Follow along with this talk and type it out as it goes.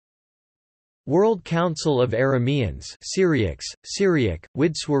World Council of Arameans Syriacs, Syriac,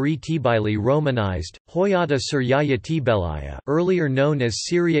 Widswari Tibili Romanized, Hoyata Suryaya Tibelaya, earlier known as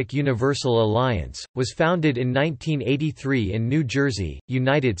Syriac Universal Alliance, was founded in 1983 in New Jersey,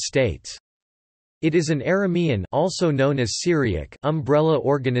 United States. It is an Aramean, also known as Syriac, umbrella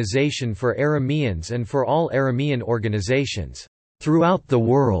organization for Arameans and for all Aramean organizations throughout the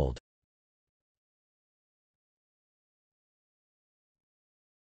world.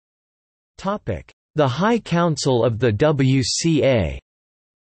 The High Council of the WCA.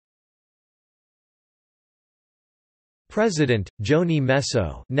 President, Joni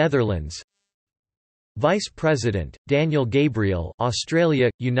Messo, Netherlands. Vice President, Daniel Gabriel,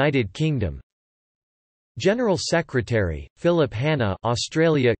 Australia, United Kingdom. General Secretary, Philip Hanna,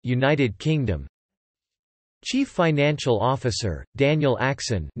 Australia, United Kingdom. Chief Financial Officer, Daniel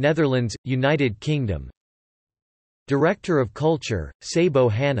Axon, Netherlands, United Kingdom. Director of Culture, Sabo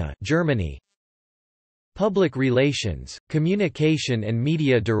Hanna, Germany. Public Relations, Communication and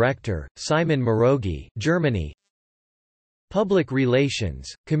Media Director, Simon Morogi, Germany. Public Relations,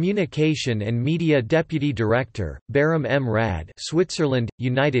 Communication and Media Deputy Director, Baram M. Rad, Switzerland,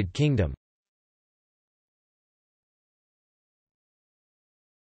 United Kingdom.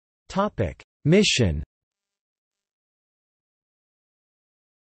 Mission.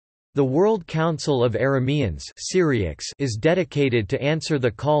 The World Council of Arameans Syriacs is dedicated to answer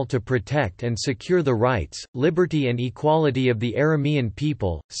the call to protect and secure the rights, liberty and equality of the Aramean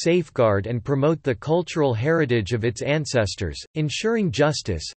people, safeguard and promote the cultural heritage of its ancestors, ensuring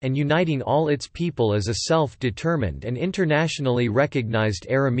justice, and uniting all its people as a self-determined and internationally recognized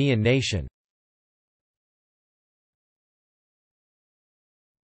Aramean nation.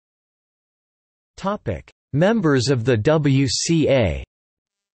 Members of the WCA.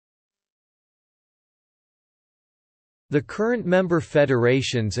 The current member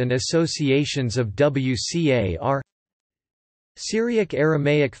federations and associations of WCA are Syriac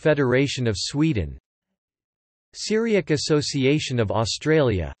Aramaic Federation of Sweden, Syriac Association of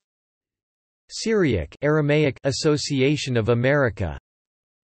Australia, Syriac Aramaic Association of America,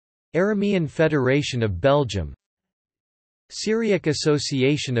 Aramean Federation of Belgium, Syriac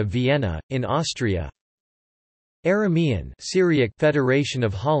Association of Vienna, in Austria, Aramean Syriac Federation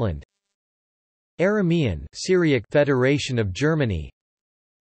of Holland, Aramean Syriac Federation of Germany,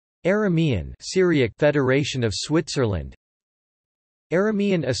 Aramean Syriac Federation of Switzerland,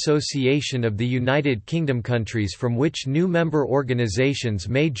 Aramean Association of the United Kingdom. Countries from which new member organizations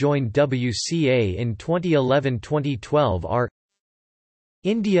may join WCA in 2011-2012 are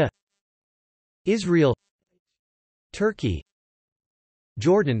India, Israel, Turkey,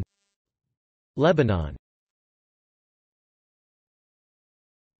 Jordan, Lebanon.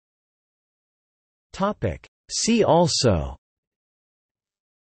 See also: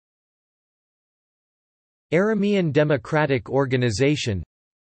 Aramean Democratic Organization,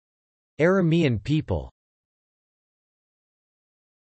 Aramean people.